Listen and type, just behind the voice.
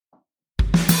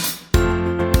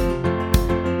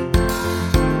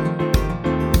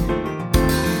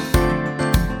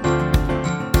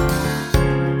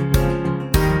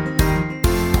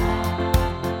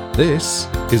This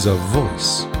is A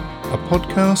Voice, a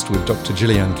podcast with Dr.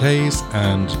 Gillian Kayes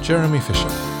and Jeremy Fisher.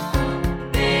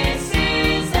 This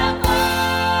is A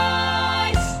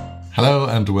Voice. Hello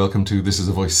and welcome to This is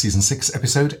A Voice Season 6,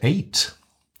 Episode 8.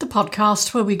 The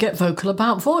podcast where we get vocal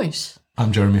about voice.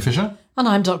 I'm Jeremy Fisher. And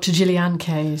I'm Dr. Gillian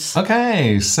Kayes.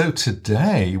 Okay, so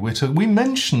today we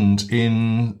mentioned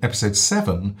in Episode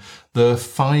 7 the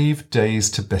 5 Days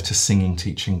to Better Singing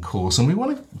Teaching course, and we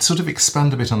want to sort of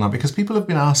expand a bit on that because people have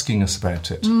been asking us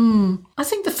about it. I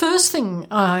think the first thing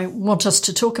I want us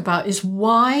to talk about is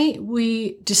why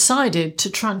we decided to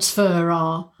transfer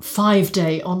our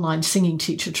 5-day online singing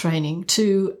teacher training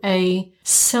to a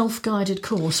self-guided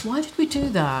course. Why did we do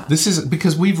that? This is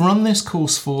because we've run this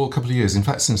course for a couple of years, in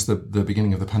fact, since the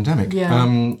beginning of the pandemic.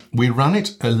 Yeah. We ran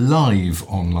it live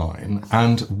online,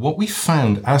 and what we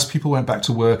found as people went back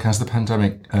to work, as the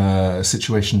pandemic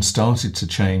situation started to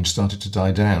change, started to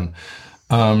die down,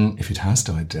 if it has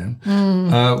died down,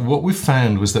 what we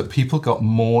found was that people got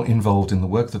more involved in the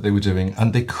work that they were doing,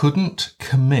 and they couldn't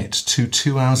commit to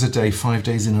 2 hours a day, 5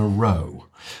 days in a row.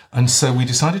 And so we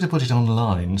decided to put it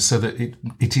online so that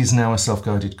it is now a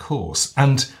self-guided course.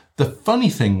 And the funny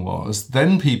thing was,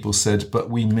 then people said, but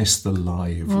we miss the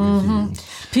live with you.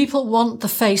 People want the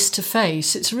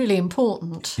face-to-face. It's really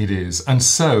important. It is. And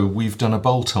so we've done a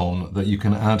bolt-on that you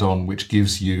can add on, which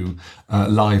gives you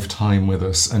live time with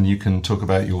us. And you can talk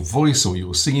about your voice or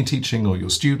your singing teaching or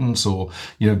your students or,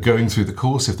 going through the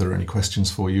course. If there are any questions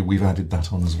for you, we've added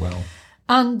that on as well.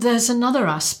 And there's another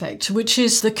aspect, which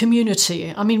is the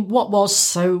community. I mean, what was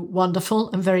so wonderful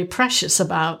and very precious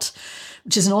about,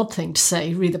 which is an odd thing to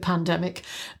say, re the pandemic,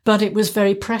 but it was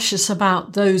very precious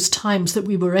about those times that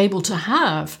we were able to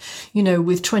have,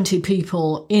 with 20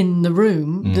 people in the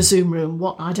room, the Zoom room.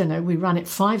 We ran it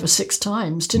 5 or 6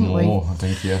 times, didn't we? More, I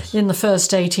think, yes. In the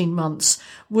first 18 months,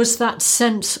 was that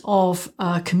sense of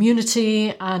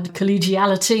community and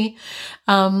collegiality.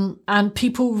 And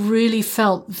people really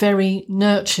felt very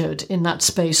nurtured in that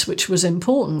space, which was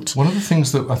important. One of the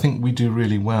things that I think we do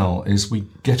really well is we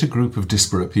get a group of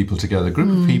disparate people together, a group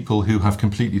of people who have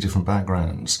completely different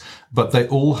backgrounds, but they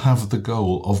all have the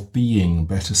goal of being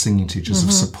better singing teachers,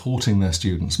 of supporting their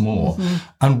students more.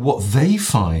 And what they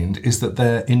find is that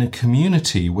they're in a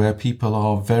community where people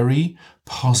are very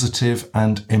positive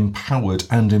and empowered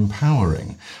and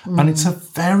empowering. And it's a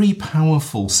very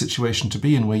powerful situation to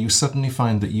be in, where you suddenly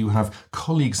find that you have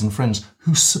colleagues and friends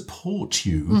who support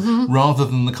you rather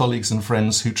than the colleagues and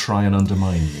friends who try and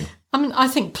undermine you. I mean, I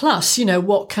think plus,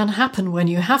 what can happen when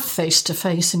you have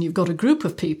face-to-face and you've got a group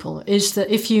of people is that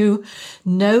if you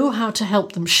know how to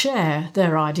help them share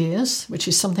their ideas, which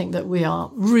is something that we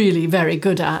are really very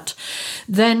good at,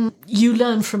 then you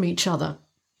learn from each other.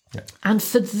 Yeah. And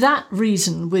for that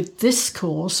reason, with this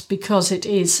course, because it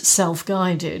is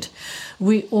self-guided,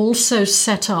 we also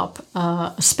set up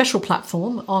a special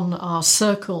platform on our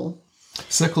Circle.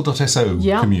 Circle.so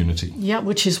community. Yeah,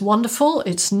 which is wonderful.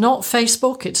 It's not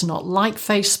Facebook. It's not like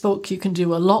Facebook. You can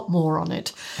do a lot more on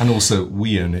it. And also,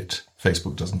 we own it.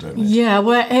 Facebook doesn't own it. Yeah,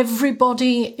 where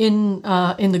everybody in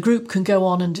the group can go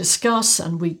on and discuss,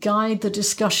 and we guide the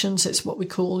discussions. It's what we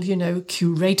call,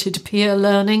 curated peer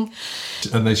learning.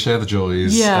 And they share the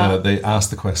joys. Yeah. They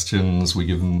ask the questions. We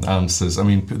give them answers. I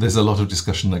mean, there's a lot of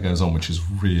discussion that goes on, which is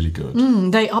really good.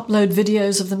 They upload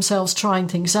videos of themselves trying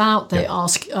things out. They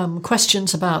ask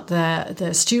questions about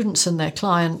their students and their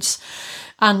clients.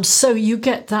 And so you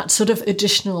get that sort of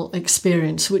additional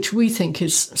experience, which we think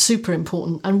is super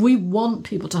important. And we want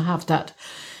people to have that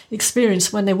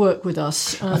experience when they work with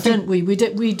us, don't we? We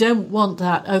don't want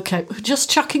that, okay,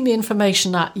 just chucking the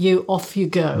information at you, off you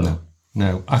go.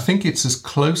 No, I think it's as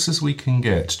close as we can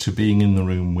get to being in the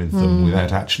room with them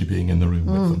without actually being in the room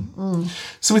with them.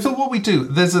 So we thought what we do,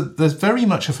 there's very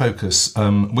much a focus.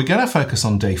 We're going to focus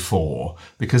on day 4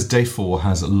 because day 4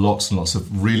 has lots and lots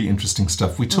of really interesting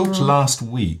stuff. We talked last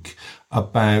week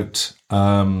about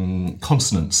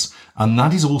consonants, and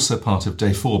that is also part of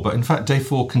day 4. But in fact, day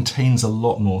 4 contains a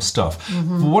lot more stuff.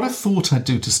 But what I thought I'd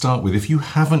do to start with, if you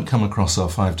haven't come across our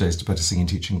 5 Days to Better Singing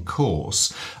Teaching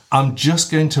course, I'm just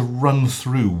going to run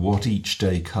through what each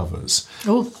day covers.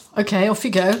 Oh, okay, off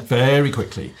you go. Very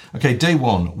quickly. Okay, day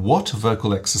 1, what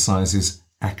vocal exercises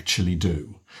actually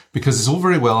do? Because it's all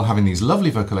very well having these lovely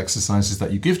vocal exercises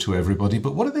that you give to everybody,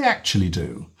 but what do they actually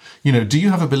do? Do you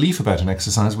have a belief about an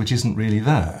exercise which isn't really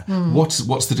there? What's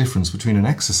the difference between an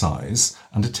exercise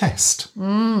and a test?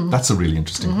 That's a really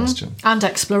interesting question. And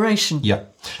exploration. Yeah.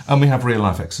 And we have real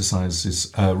life exercises,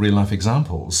 real life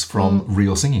examples from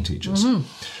real singing teachers.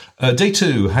 Day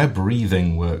 2, how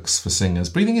breathing works for singers.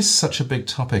 Breathing is such a big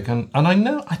topic. And I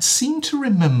know, I seem to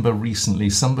remember recently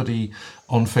somebody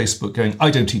on Facebook going, I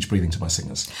don't teach breathing to my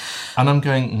singers. And I'm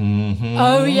going,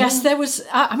 Oh, yes, there was,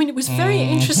 it was very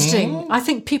interesting. I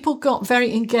think people got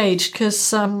very engaged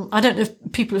because I don't know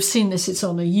if people have seen this. It's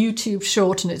on a YouTube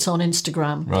short and it's on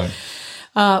Instagram. Right.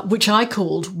 Which I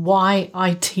called Why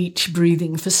I Teach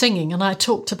Breathing for Singing. And I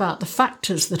talked about the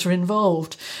factors that are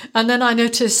involved. And then I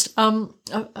noticed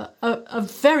a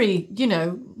very,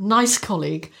 nice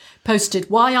colleague posted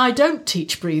Why I Don't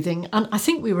Teach Breathing. And I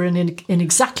think we were in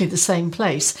exactly the same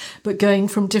place, but going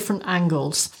from different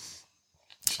angles.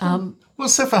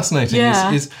 What's so fascinating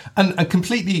is and I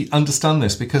completely understand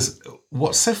this, because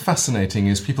what's so fascinating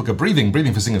is people go, breathing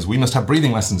for singers. We must have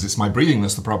breathing lessons. It's my breathing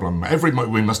that's the problem.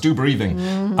 We must do breathing.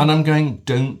 Mm-hmm. And I'm going,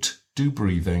 don't do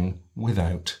breathing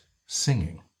without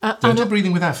singing. Don't do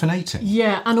breathing without phonating.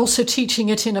 Yeah, and also teaching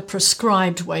it in a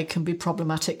prescribed way can be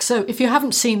problematic. So if you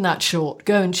haven't seen that short,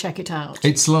 go and check it out.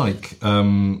 It's like,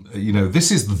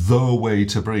 this is the way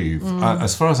to breathe.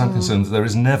 As far as I'm concerned, there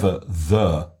is never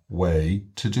the way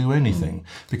to do anything,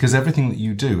 because everything that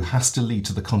you do has to lead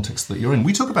to the context that you're in.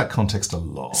 We talk about context a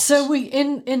lot. So we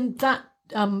in that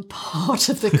part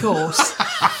of the course,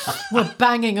 we're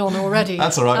banging on already.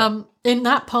 That's all right. In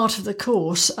that part of the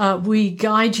course, we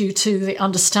guide you to the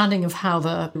understanding of how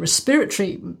the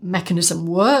respiratory mechanism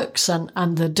works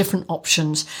and the different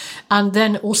options, and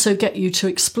then also get you to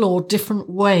explore different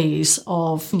ways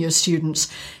of your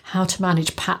students how to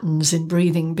manage patterns in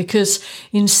breathing, because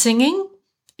in singing,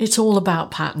 it's all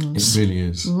about patterns. It really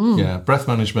is. Yeah. Breath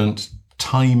management,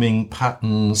 timing,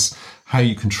 patterns, how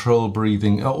you control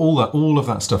breathing, all of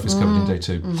that stuff is covered in Day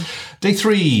 2. Day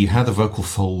 3, how the vocal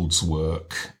folds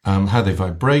work, how they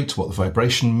vibrate, what the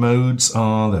vibration modes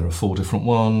are. There are 4 different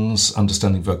ones.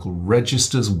 Understanding vocal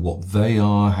registers, what they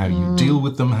are, how you deal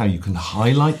with them, how you can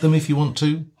highlight them if you want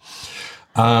to.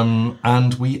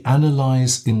 And we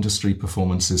analyze industry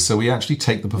performances. So we actually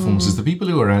take the performances, the people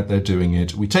who are out there doing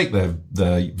it, we take their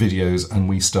videos and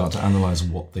we start to analyze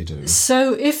what they do.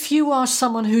 So if you are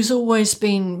someone who's always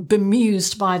been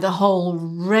bemused by the whole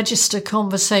register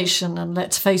conversation, and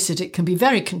let's face it, it can be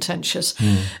very contentious,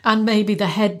 and maybe the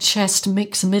head, chest,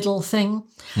 mix, middle thing,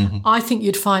 I think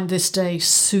you'd find this day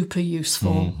super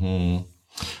useful.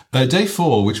 Day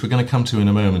 4, which we're going to come to in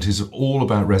a moment, is all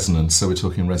about resonance. So we're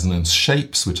talking resonance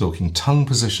shapes, we're talking tongue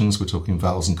positions, we're talking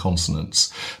vowels and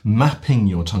consonants. Mapping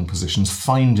your tongue positions,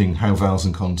 finding how vowels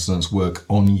and consonants work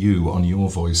on you, on your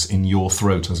voice, in your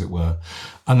throat, as it were.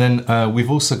 And then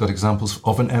we've also got examples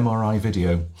of an MRI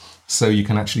video. So you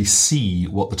can actually see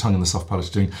what the tongue and the soft palate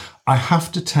are doing. I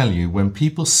have to tell you, when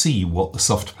people see what the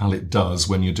soft palate does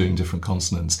when you're doing different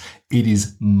consonants, it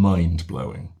is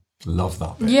mind-blowing. Love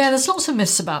that bit. Yeah, there's lots of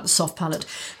myths about the soft palate.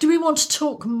 Do we want to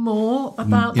talk more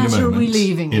about that, or are we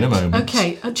leaving In a moment.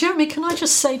 Okay, Jeremy, can I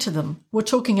just say to them, we're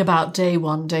talking about Day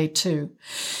 1, Day 2.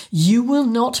 You will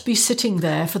not be sitting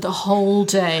there for the whole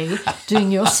day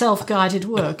doing your self-guided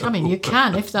work. I mean, you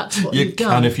can if that's what you've done.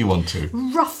 You can if you want to.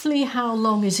 Roughly how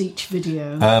long is each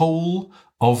video? Whole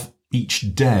of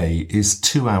each day is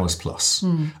 2 hours plus,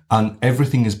 and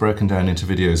everything is broken down into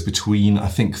videos between, I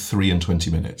think, 3 and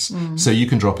 20 minutes. So you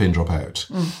can drop in, drop out.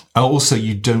 Also,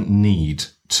 you don't need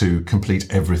to complete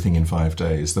everything in 5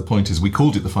 days. The point is, we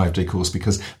called it the 5-day course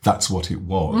because that's what it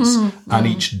was. And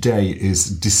each day is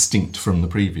distinct from the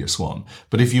previous one.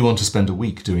 But if you want to spend a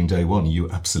week doing Day 1, you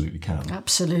absolutely can.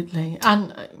 Absolutely.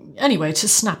 And anyway, it's a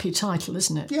snappy title,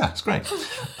 isn't it? Yeah, it's great.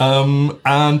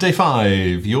 And Day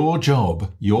 5, your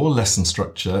job, your lesson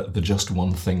structure, the just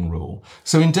one thing rule.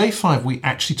 So in Day 5, we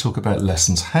actually talk about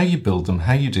lessons, how you build them,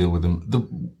 how you deal with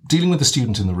them, dealing with the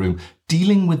student in the room,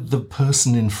 dealing with the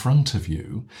person in front of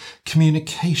you,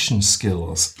 communication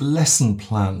skills, lesson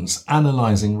plans,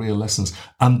 analysing real lessons,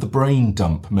 and the brain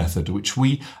dump method, which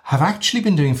we have actually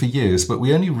been doing for years, but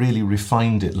we only really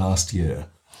refined it last year.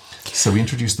 So we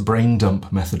introduced the brain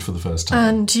dump method for the first time.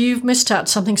 And you've missed out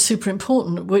something super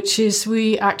important, which is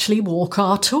we actually walk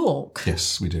our talk.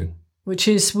 Yes, we do. Which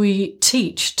is we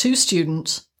teach to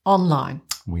students online.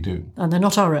 We do. And they're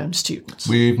not our own students.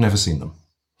 We've never seen them.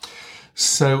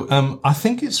 So I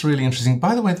think it's really interesting.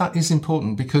 By the way, that is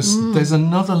important because there's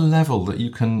another level that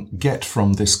you can get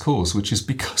from this course, which is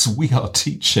because we are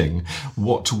teaching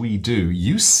what we do.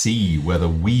 You see whether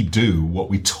we do what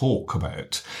we talk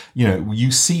about.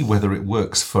 You see whether it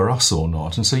works for us or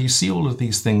not. And so you see all of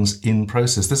these things in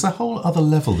process. There's a whole other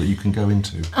level that you can go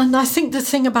into. And I think the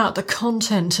thing about the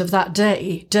content of that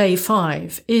day, Day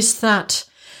 5, is that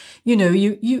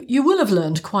you will have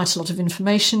learned quite a lot of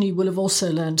information. You will have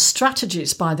also learned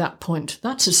strategies by that point.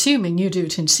 That's assuming you do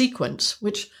it in sequence,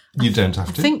 which You don't have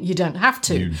I to. think you don't have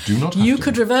to. You do not have You to.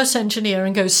 could reverse engineer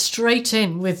and go straight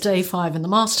in with day 5 in the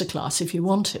masterclass if you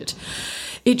wanted.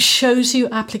 It shows you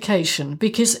application,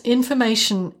 because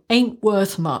information ain't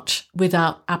worth much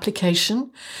without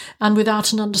application and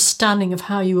without an understanding of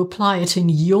how you apply it in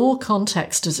your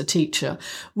context as a teacher,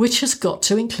 which has got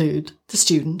to include the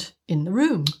student in the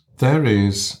room. There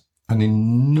is an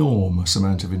enormous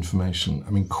amount of information.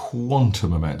 I mean,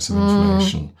 quantum amounts of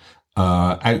information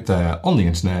out there on the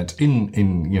internet,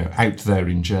 out there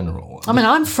in general. I mean,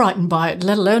 I'm frightened by it,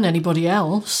 let alone anybody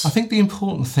else. I think the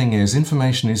important thing is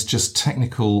information is just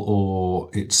technical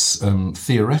or it's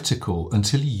theoretical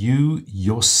until you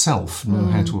yourself know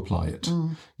how to apply it.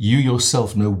 You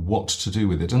yourself know what to do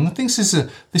with it. And I think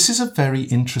this is a very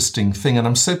interesting thing. And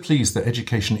I'm so pleased that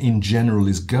education in general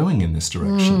is going in this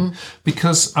direction,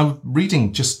 because I was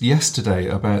reading just yesterday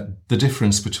about the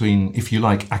difference between, if you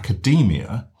like,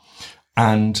 academia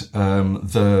and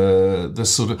the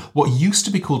sort of what used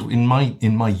to be called in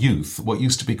my youth, what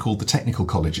used to be called the technical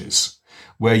colleges,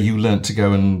 where you learnt to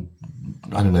go and,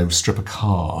 I don't know, strip a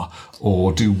car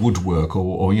or do woodwork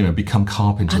or become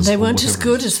carpenters. And they or weren't as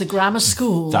whatever. good as the grammar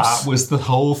schools. That was the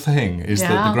whole thing, is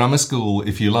that Yeah. the grammar school,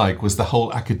 if you like, was the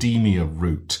whole academia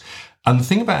route. And the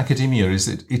thing about academia is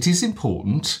that it is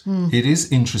important, it is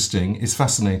interesting, it's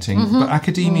fascinating, but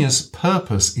academia's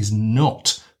purpose is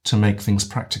not to make things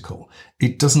practical.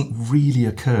 It doesn't really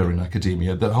occur in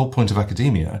academia. The whole point of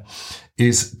academia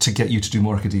is to get you to do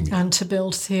more academia. And to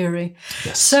build theory.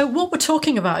 Yes. So what we're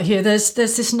talking about here, there's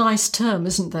this nice term,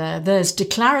 isn't there? There's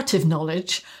declarative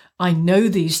knowledge, I know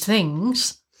these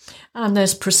things, and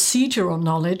there's procedural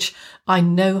knowledge, I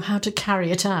know how to carry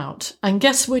it out. And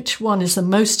guess which one is the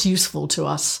most useful to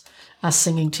us as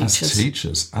singing teachers? As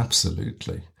teachers,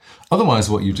 absolutely. Otherwise,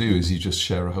 what you do is you just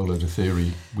share a whole load of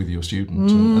theory with your student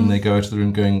and they go out of the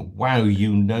room going, wow,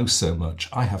 you know so much.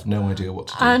 I have no idea what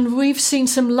to do. And we've seen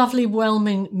some lovely,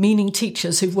 well-meaning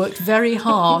teachers who've worked very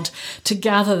hard to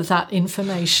gather that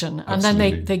information, and then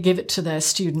Absolutely. they give it to their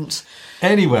students.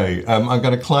 Anyway, I'm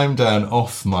going to climb down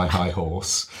off my high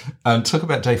horse and talk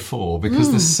about day 4,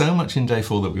 because there's so much in day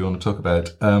 4 that we want to talk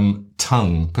about.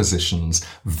 Tongue positions,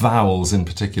 vowels in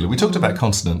particular. We talked about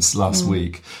consonants last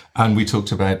week, and we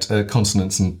talked about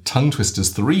consonants and tongue twisters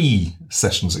 3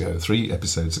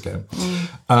 episodes ago.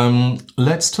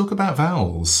 Let's talk about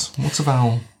vowels. What's a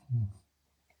vowel?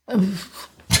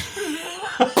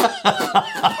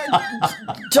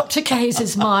 Dr.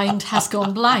 Kay's mind has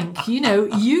gone blank.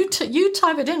 You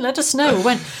type it in. Let us know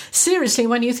when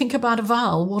you think about a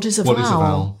vowel. What is a vowel? What is a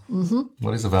vowel?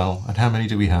 What is a vowel? And how many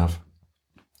do we have?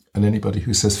 And anybody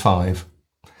who says 5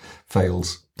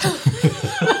 fails.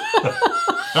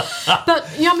 But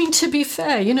I mean, to be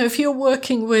fair, if you're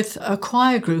working with a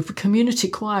choir group, a community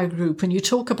choir group, and you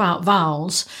talk about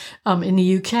vowels in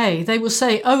the UK, they will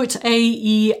say, "Oh, it's A,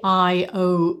 E, I,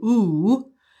 O,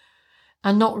 U,"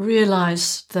 and not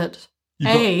realise that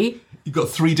You've got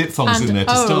 3 diphthongs and in there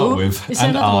to O start with, is there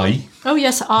and another I. one? Oh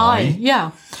yes, I.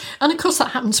 yeah. And of course that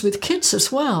happens with kids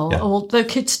as well. Yeah. Although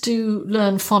kids do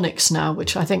learn phonics now,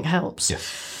 which I think helps. Yeah.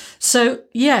 So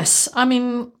yes, I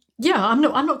mean, yeah, I'm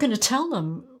not going to tell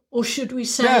them. Or should we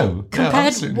say, No,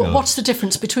 absolutely not. what's the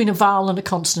difference between a vowel and a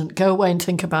consonant? Go away and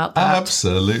think about that.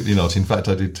 Absolutely not. In fact,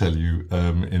 I did tell you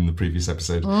in the previous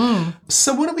episode.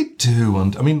 So what do we do?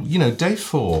 Day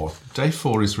 4. Day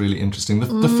 4 is really interesting.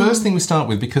 The first thing we start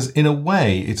with, because in a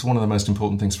way, it's one of the most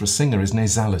important things for a singer, is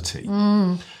nasality.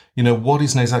 What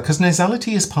is nasality? Because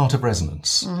nasality is part of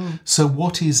resonance. So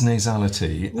what is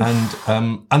nasality?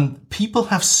 And people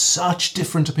have such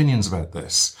different opinions about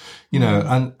this.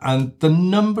 And the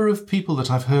number of people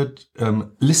that I've heard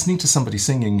listening to somebody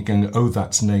singing going, oh,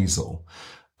 that's nasal.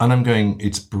 And I'm going,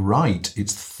 it's bright,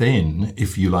 it's thin,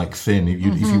 if you like thin,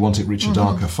 if you want it richer,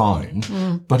 darker,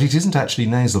 fine. But it isn't actually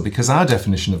nasal, because our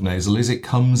definition of nasal is it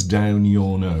comes down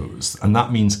your nose. And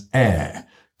that means air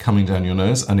coming down your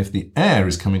nose. And if the air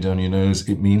is coming down your nose,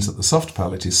 it means that the soft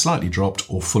palate is slightly dropped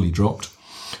or fully dropped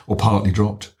or partly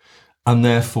dropped. And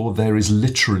therefore, there is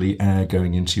literally air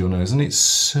going into your nose. And it's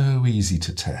so easy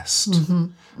to test. I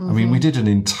mean, we did an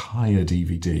entire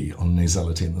DVD on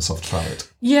nasality in the soft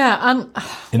palate. Yeah, and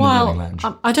In the learning lounge.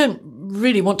 I don't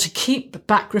really want to keep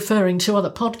back referring to other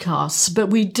podcasts, but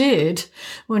we did,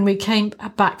 when we came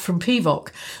back from PVOC,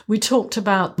 we talked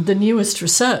about the newest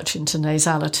research into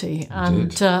nasality.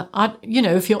 And,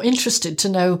 if you're interested to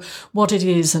know what it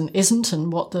is and isn't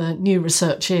and what the new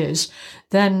research is,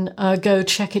 then go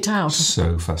check it out.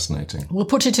 So fascinating. We'll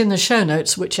put it in the show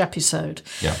notes, which episode.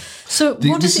 Yeah. So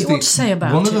what does it want to say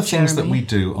about it, one of the things that Jeremy? we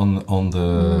do on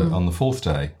the fourth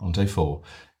day, on day 4,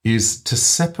 is to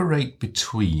separate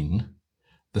between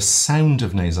the sound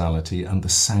of nasality and the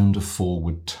sound of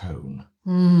forward tone.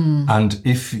 And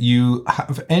if you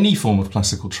have any form of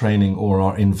classical training or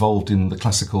are involved in the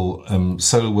classical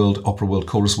solo world, opera world,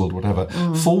 chorus world, whatever,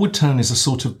 forward tone is a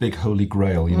sort of big holy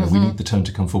grail. You know, we need the tone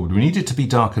to come forward. We need it to be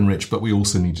dark and rich, but we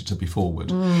also need it to be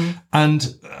forward.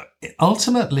 And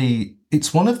ultimately,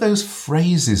 it's one of those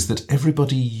phrases that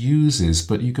everybody uses,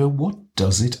 but you go, what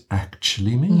does it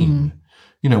actually mean?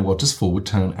 You know, what does forward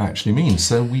tone actually mean?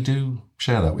 So we do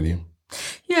share that with you.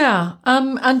 Yeah,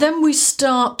 and then we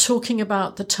start talking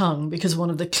about the tongue, because one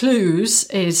of the clues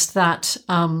is that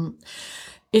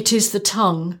it is the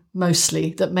tongue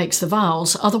mostly that makes the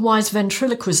vowels. Otherwise,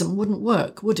 ventriloquism wouldn't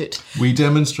work, would it? We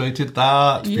demonstrated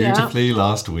that Yeah. beautifully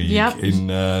last week Yep.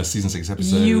 in season 6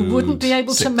 episode. You wouldn't be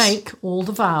able to 6. make all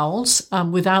the vowels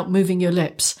without moving your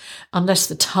lips unless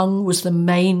the tongue was the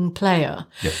main player.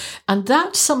 Yep. And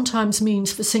that sometimes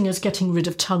means for singers getting rid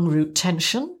of tongue root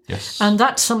tension. Yes. And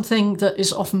that's something that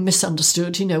is often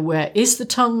misunderstood. You know, where is the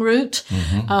tongue root?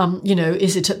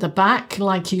 Is it at the back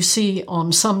like you see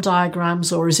on some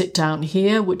diagrams, or is it down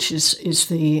here, which is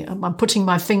the, I'm putting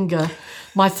my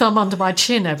thumb under my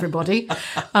chin, everybody,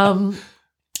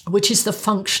 which is the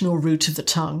functional root of the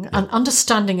tongue, and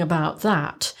understanding about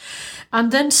that.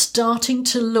 And then starting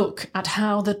to look at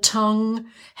how the tongue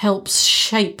helps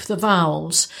shape the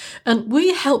vowels. And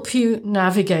we help you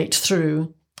navigate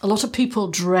through. A lot of people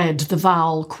dread the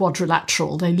vowel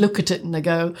quadrilateral. They look at it and they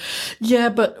go, yeah,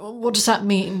 but what does that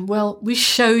mean? Well, we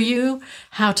show you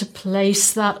how to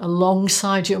place that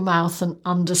alongside your mouth and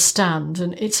understand.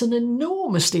 And it's an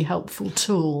enormously helpful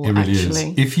tool, It really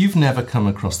actually. is. If you've never come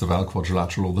across the vowel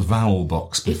quadrilateral or the vowel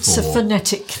box before, It's a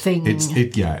phonetic thing.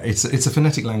 It's a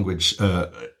phonetic language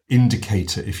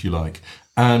indicator, if you like.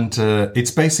 And it's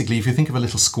basically, if you think of a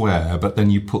little square, but then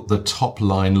you put the top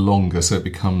line longer, so it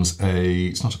becomes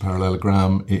it's not a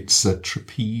parallelogram, it's a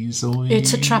trapezoid.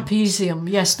 It's a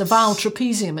trapezium. Yes, the vowel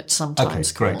trapezium it's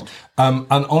sometimes Okay, great. called.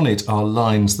 And on it are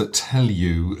lines that tell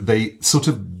you, they sort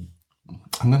of,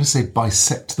 I'm going to say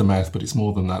bisect the mouth, but it's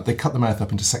more than that. They cut the mouth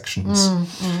up into sections,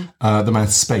 the mouth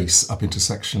space up into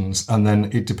sections, and then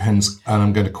it depends, and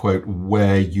I'm going to quote,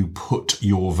 where you put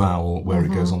your vowel, where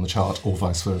it goes on the chart, or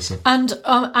vice versa. And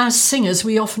as singers,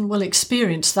 we often will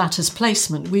experience that as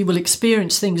placement. We will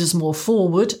experience things as more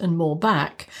forward and more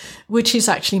back, which is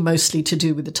actually mostly to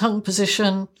do with the tongue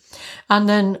position. And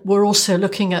then we're also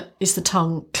looking at, is the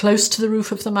tongue close to the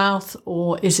roof of the mouth,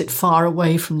 or is it far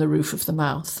away from the roof of the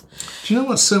mouth? Do you know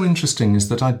what's so interesting is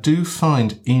that I do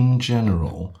find in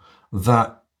general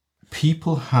that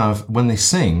people have, when they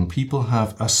sing, people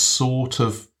have a sort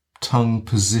of tongue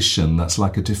position that's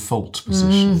like a default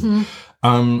position.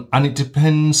 And it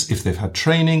depends if they've had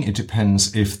training, it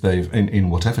depends if they've, in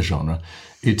whatever genre,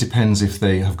 it depends if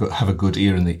they have a good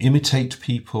ear and they imitate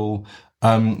people.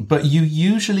 But you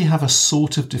usually have a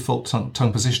sort of default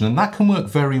tongue position, and that can work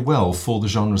very well for the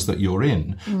genres that you're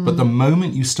in. But the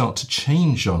moment you start to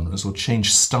change genres or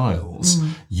change styles,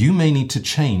 you may need to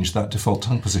change that default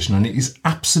tongue position, and it is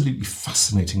absolutely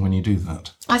fascinating when you do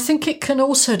that. I think it can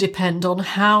also depend on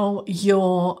how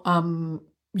you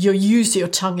use your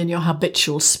tongue in your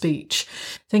habitual speech.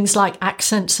 Things like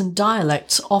accents and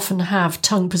dialects often have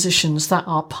tongue positions that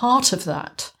are part of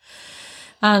that.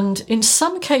 And in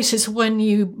some cases, when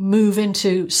you move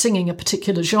into singing a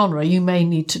particular genre, you may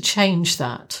need to change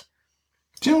that.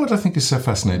 Do you know what I think is so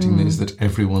fascinating is that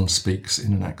everyone speaks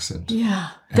in an accent. Yeah.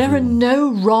 There are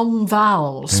no wrong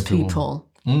vowels, Everyone.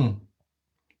 people.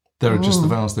 There are just the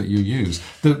vowels that you use.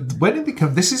 When it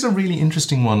becomes, this is a really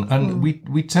interesting one, and we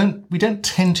don't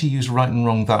tend to use right and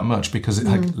wrong that much because,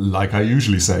 like I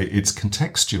usually say, it's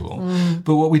contextual.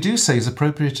 But what we do say is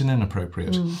appropriate and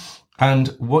inappropriate. And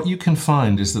what you can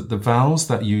find is that the vowels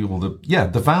that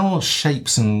the vowel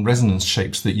shapes and resonance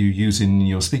shapes that you use in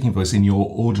your speaking voice, in your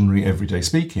ordinary everyday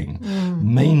speaking,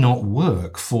 may not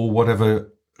work for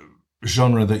whatever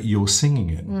genre that you're singing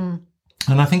in.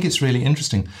 And I think it's really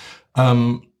interesting.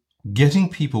 Getting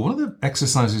people, one of the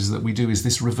exercises that we do is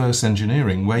this reverse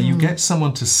engineering, where you get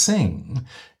someone to sing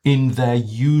in their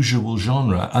usual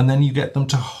genre, and then you get them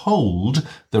to hold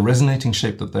the resonating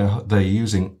shape that they're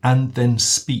using and then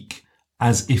speak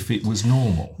as if it was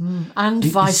normal. And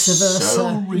It vice is versa.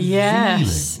 so revealing.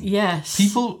 Yes.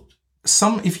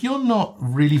 If you're not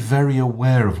really very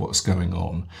aware of what's going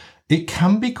on, it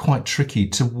can be quite tricky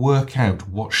to work out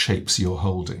what shapes you're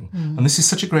holding. And this is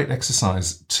such a great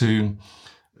exercise to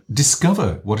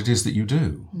discover what it is that you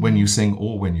do when you sing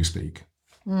or when you speak.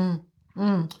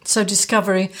 So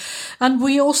discovery. And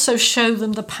we also show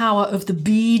them the power of the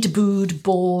bead, bood,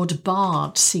 board,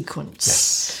 bard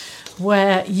sequence.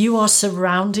 Where you are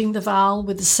surrounding the vowel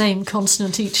with the same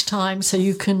consonant each time, so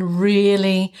you can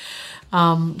really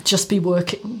just be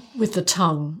working with the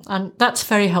tongue. And that's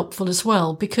very helpful as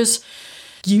well, because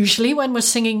usually when we're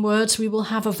singing words, we will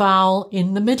have a vowel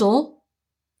in the middle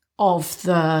of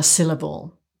the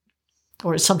syllable.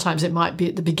 Or sometimes it might be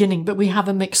at the beginning, but we have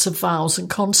a mix of vowels and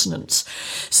consonants.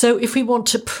 So if we want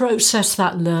to process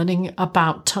that learning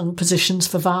about tongue positions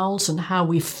for vowels and how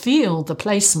we feel the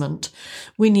placement,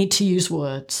 we need to use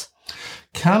words.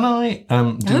 Can I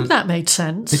I hope that made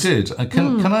sense. It did.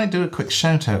 Can I do a quick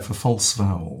shout out for false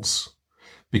vowels?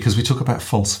 Because we talk about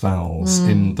false vowels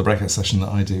in the breakout session that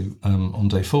I do on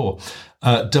day 4.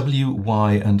 W,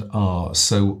 Y, and R.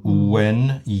 So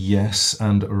when, yes,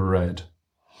 and red.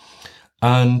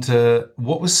 And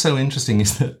what was so interesting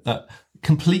is that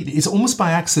completely, it's almost by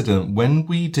accident, when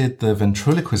we did the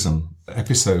ventriloquism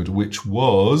episode, which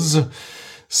was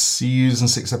season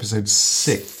 6, episode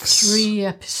 6. 3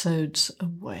 episodes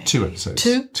away. 2 episodes.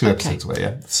 2? 2 Okay. episodes away,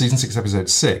 yeah. Season 6, episode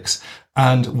 6.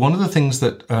 And one of the things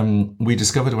that we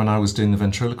discovered when I was doing the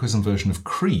ventriloquism version of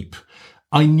Creep,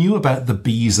 I knew about the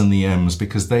B's and the M's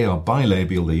because they are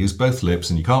bilabial, they use both lips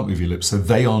and you can't move your lips, so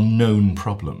they are known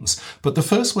problems. But the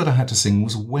first word I had to sing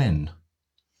was when.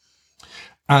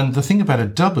 And the thing about a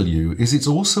W is it's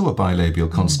also a bilabial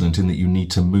consonant in that you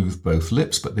need to move both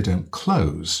lips, but they don't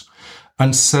close.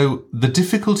 And so the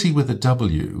difficulty with a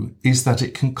W is that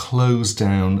it can close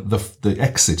down the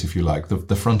exit, if you like,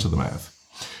 the front of the mouth.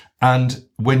 And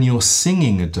when you're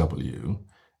singing a W,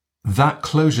 that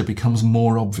closure becomes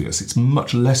more obvious. It's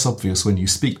much less obvious when you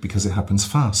speak because it happens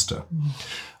faster.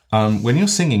 When you're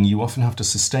singing, you often have to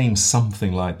sustain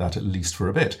something like that, at least for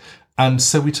a bit. And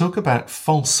so we talk about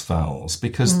false vowels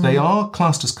because they are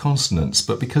classed as consonants,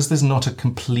 but because there's not a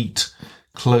complete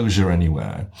closure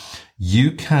anywhere,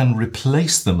 you can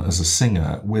replace them as a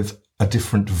singer with a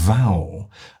different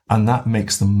vowel, and that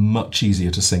makes them much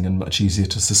easier to sing and much easier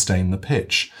to sustain the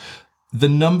pitch. The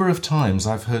number of times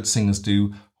I've heard singers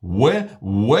do where,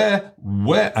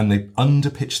 and they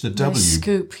underpitch the W. They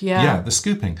scoop, yeah. Yeah, the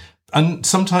scooping. And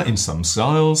sometimes, in some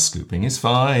styles, scooping is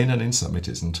fine, and in some it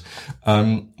isn't.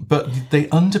 But they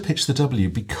underpitch the W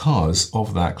because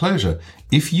of that closure.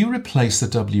 If you replace the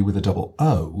W with a double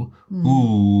O,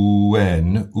 ooh,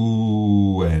 en,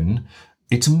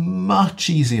 it's much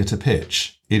easier to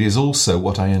pitch. It is also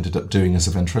what I ended up doing as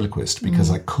a ventriloquist because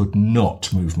I could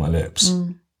not move my lips.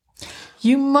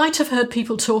 You might have heard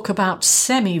people talk about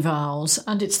semi-vowels,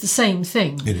 and it's the same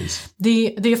thing. It is.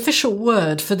 The official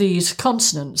word for these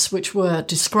consonants, which we're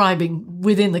describing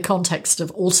within the context of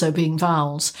also being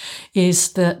vowels,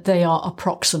 is that they are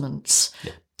approximants.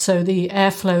 Yeah. So the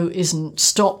airflow isn't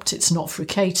stopped, it's not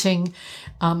fricating,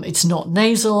 it's not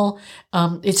nasal,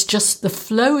 it's just the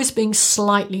flow is being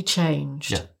slightly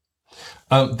changed. Yeah.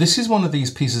 This is one of these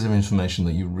pieces of information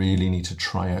that you really need to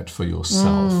try out for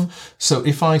yourself. So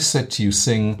if I said to you,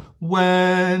 sing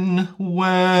when,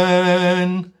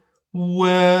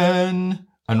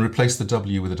 and replace the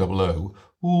W with a double O,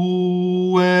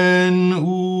 when,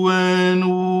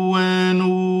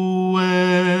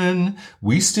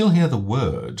 we still hear the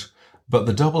word, but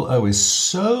the double O is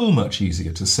so much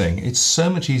easier to sing. It's so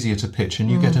much easier to pitch, and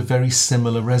you get a very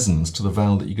similar resonance to the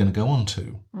vowel that you're going to go on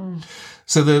to.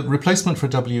 So the replacement for a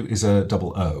W is a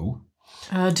double O.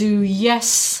 Do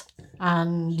yes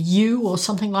and you or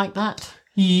something like that?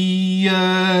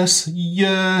 Yes.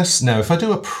 Now, if I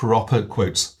do a proper,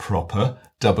 quotes, proper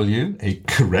W, a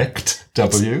correct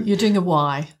W. You're doing a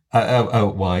Y.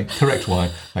 Y, correct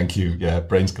Y. Thank you. Yeah,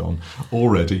 brain's gone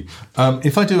already.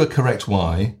 If I do a correct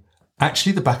Y,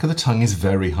 actually the back of the tongue is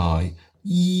very high.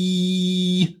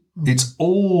 It's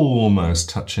almost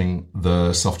touching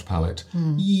the soft palate.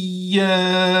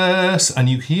 Yes. And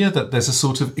you hear that there's a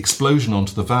sort of explosion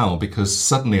onto the vowel because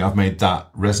suddenly I've made that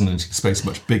resonating space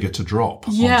much bigger to drop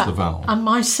onto the vowel. And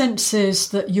my sense is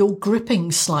that you're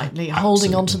gripping slightly,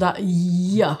 holding onto that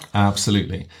yeah.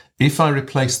 Absolutely. If I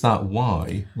replace that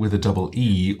Y with a double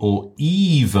E or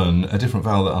even a different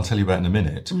vowel that I'll tell you about in a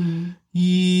minute,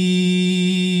 yes,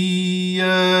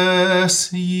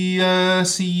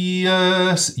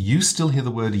 you still hear the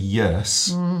word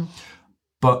yes,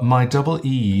 but my double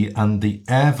E and the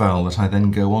air vowel that I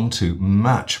then go on to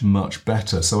match much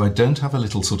better. So I don't have a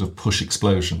little sort of push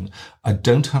explosion. I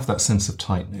don't have that sense of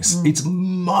tightness. It's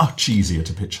much easier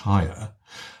to pitch higher.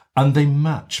 And they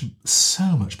match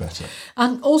so much better.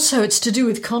 And also it's to do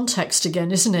with context again,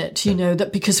 isn't it? You know,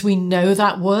 that because we know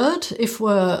that word, if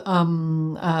we're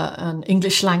an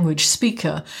English language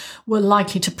speaker, we're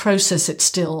likely to process it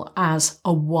still as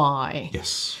a Y.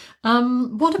 Yes.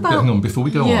 What about... Hang on, before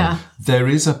we go on, there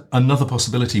is another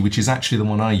possibility, which is actually the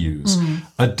one I use.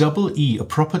 A double E, a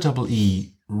proper double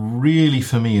E, really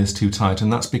for me is too tight,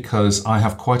 and that's because I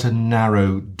have quite a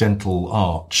narrow dental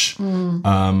arch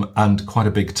and quite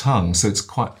a big tongue, so it's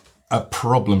quite a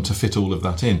problem to fit all of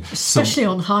that in. Especially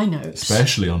on high notes.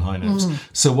 Especially on high notes.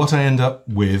 So what I end up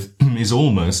with is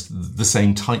almost the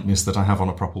same tightness that I have on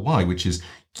a proper Y, which is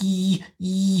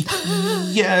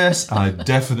yes. I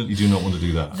definitely do not want to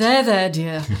do that. There,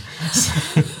 dear.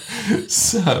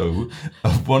 So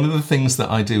one of the things that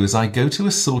I do is I go to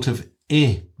a sort of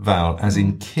I vowel, as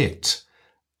in kit.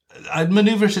 I'd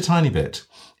manoeuvre it a tiny bit.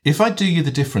 If I do you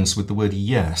the difference with the word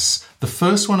yes, the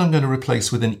first one I'm going to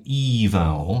replace with an E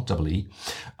vowel, double E,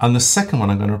 and the second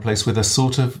one I'm going to replace with a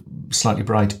sort of slightly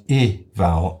bright I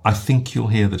vowel. I think you'll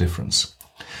hear the difference.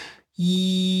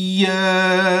 Yes,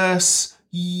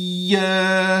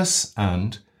 yes,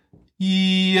 and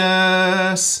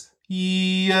yes,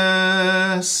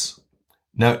 yes.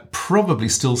 Now, it probably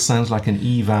still sounds like an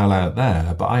E vowel out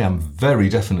there, but I am very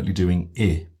definitely doing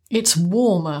I. It's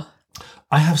warmer.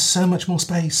 I have so much more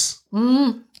space.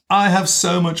 I have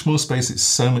so much more space. It's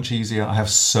so much easier. I have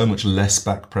so much less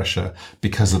back pressure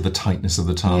because of the tightness of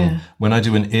the tongue. Yeah. When I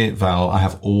do an I vowel, I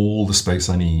have all the space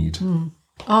I need.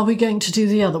 Are we going to do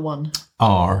the other one?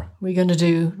 R. We're going to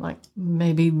do like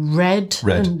maybe red.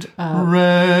 Red.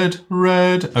 And,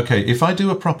 Red. Okay, if I do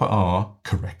a proper R,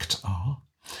 correct R,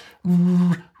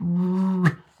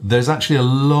 there's actually a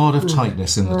lot of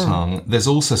tightness in the tongue. There's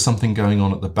also something going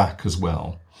on at the back as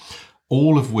well.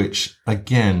 All of which,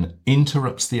 again,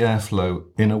 interrupts the airflow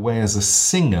in a way as a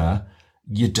singer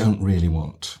you don't really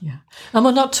want. Yeah. And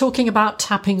we're not talking about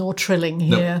tapping or trilling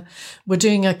here. No. We're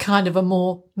doing a kind of a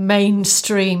more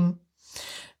mainstream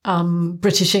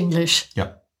British English.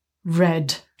 Yeah.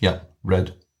 Red. Yeah,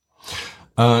 red.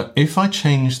 If I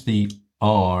change the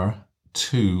R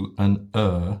to an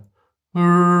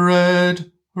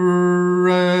red,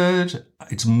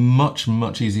 it's much,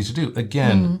 much easier to do.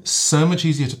 Again, so much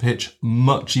easier to pitch,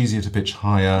 much easier to pitch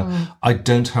higher. I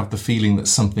don't have the feeling that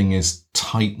something is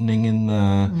tightening in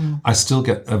there. I still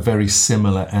get a very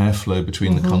similar airflow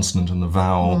between the consonant and the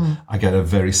vowel. I get a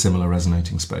very similar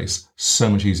resonating space. So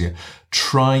much easier.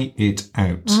 Try it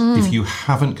out. If you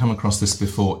haven't come across this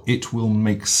before, it will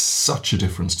make such a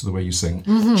difference to the way you sing.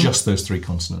 Just those three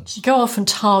consonants. Go off and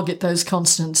target those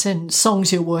consonants in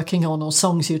songs you're working on or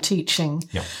songs you're teaching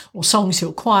or songs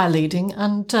you're choir leading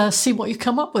and see what you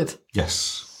come up with.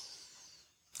 Yes.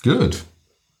 Good.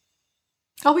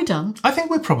 Are we done? I think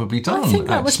we're probably done. I think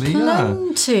that actually. was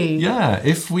plenty. Yeah.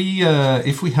 If we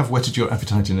have whetted your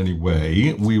appetite in any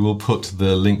way, we will put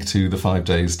the link to the 5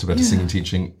 days to better singing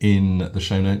teaching in the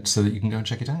show notes so that you can go and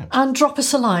check it out. And drop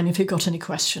us a line if you've got any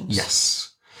questions.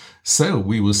 Yes. So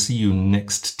we will see you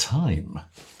next time.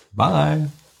 Bye.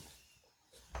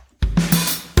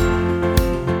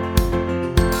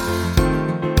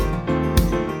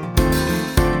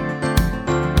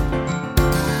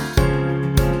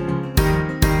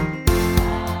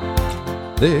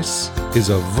 This is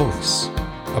A Voice,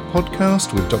 a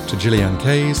podcast with Dr. Gillian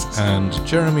Kays and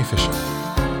Jeremy Fisher.